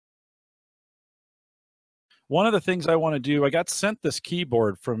one of the things I want to do, I got sent this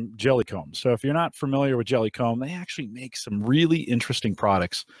keyboard from Jellycomb. So if you're not familiar with Jellycomb, they actually make some really interesting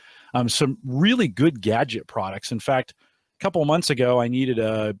products, some really good gadget products. In fact, a couple of months ago, I needed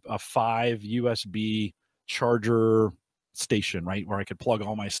a 5 USB charger station, right, where I could plug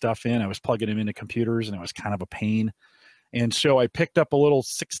all my stuff in. I was plugging them into computers, and it was kind of a pain. And so I picked up a little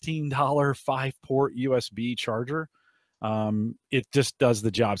 $16 5-port USB charger. It just does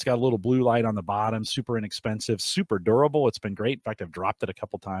the job. It's got a little blue light on the bottom, super inexpensive, super durable. It's been great. In fact, I've dropped it a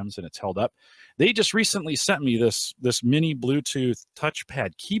couple times and it's held up. They just recently sent me this mini Bluetooth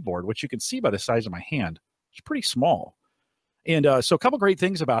touchpad keyboard, which you can see by the size of my hand. It's pretty small. And so a couple great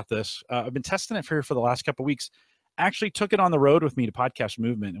things about this. I've been testing it for the last couple weeks. Actually took it on the road with me to Podcast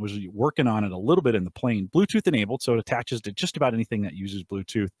Movement and was working on it a little bit in the plane. Bluetooth enabled, so it attaches to just about anything that uses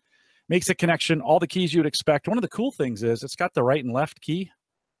Bluetooth. Makes a connection, all the keys you would expect. One of the cool things is it's got the right and left key,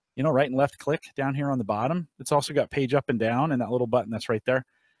 right and left click down here on the bottom. It's also got page up and down and that little button that's right there.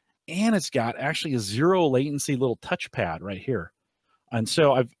 And it's got actually a 0 latency little touchpad right here. And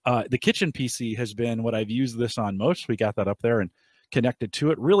so the kitchen PC has been what I've used this on most. We got that up there and connected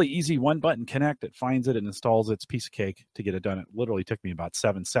to it. Really easy, one button connect. It finds it and installs its piece of cake to get it done. It literally took me about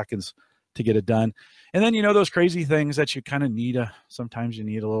 7 seconds to get it done. And then, those crazy things that you kind of need sometimes you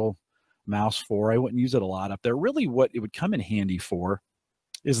need a little mouse for. I wouldn't use it a lot up there. Really what it would come in handy for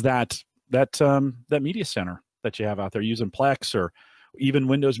is that media center that you have out there using Plex or even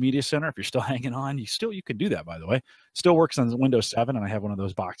Windows Media Center. If you're still hanging on, you can do that, by the way. Still works on Windows 7, and I have one of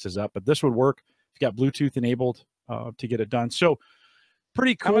those boxes up, but this would work if you got Bluetooth enabled to get it done. So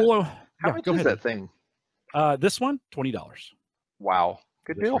pretty cool. How much is that thing? This one, $20. Wow.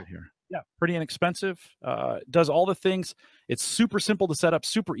 Good deal. Right here. Yeah, pretty inexpensive. Does all the things. It's super simple to set up,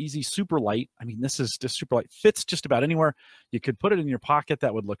 super easy, super light. I mean, this is just super light. Fits just about anywhere. You could put it in your pocket.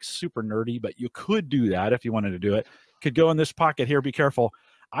 That would look super nerdy, but you could do that if you wanted to do it. Could go in this pocket here. Be careful.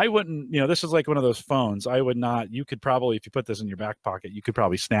 I wouldn't, this is like one of those phones. I would not, you could probably, if you put this in your back pocket, you could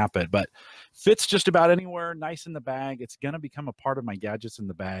probably snap it, but fits just about anywhere, nice in the bag. It's going to become a part of my gadgets in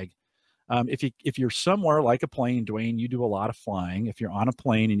the bag. If you're somewhere like a plane, Dwayne, you do a lot of flying. If you're on a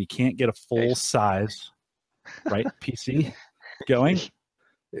plane and you can't get a full size, right, PC going,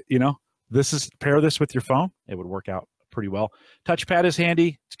 pair this with your phone. It would work out pretty well. Touchpad is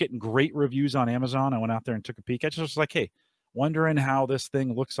handy. It's getting great reviews on Amazon. I went out there and took a peek. I just was like, hey, wondering how this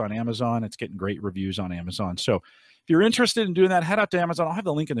thing looks on Amazon. It's getting great reviews on Amazon. So if you're interested in doing that, head out to Amazon. I'll have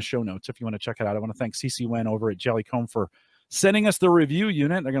the link in the show notes if you want to check it out. I want to thank CC Wen over at Jellycomb for sending us the review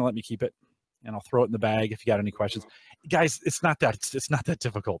unit. They're going to let me keep it, and I'll throw it in the bag if you got any questions. Guys, it's not that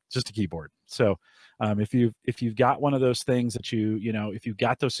difficult, just a keyboard. So if you've got one of those things that if you've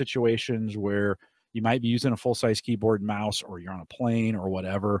got those situations where you might be using a full-size keyboard and mouse, or you're on a plane or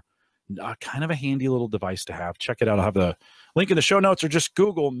whatever, kind of a handy little device to have. Check it out. I'll have the link in the show notes, or just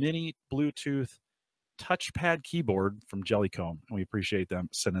Google mini Bluetooth touchpad keyboard from Jellycomb, and we appreciate them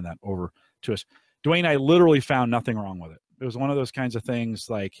sending that over to us. Dwayne, I literally found nothing wrong with it. It was one of those kinds of things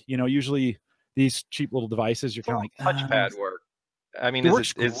like, usually these cheap little devices, you're kind of like, touchpad work. I mean, it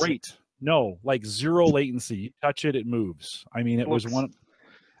works great. No, like 0 latency. You touch it, it moves. I mean, it was one.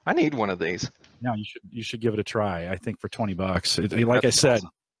 I need one of these. No, you should give it a try. I think for $20. Like I said, awesome.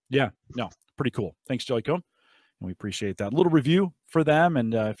 Yeah, no, pretty cool. Thanks, Jellycomb, and we appreciate that little review for them.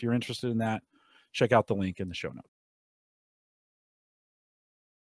 And if you're interested in that, check out the link in the show notes.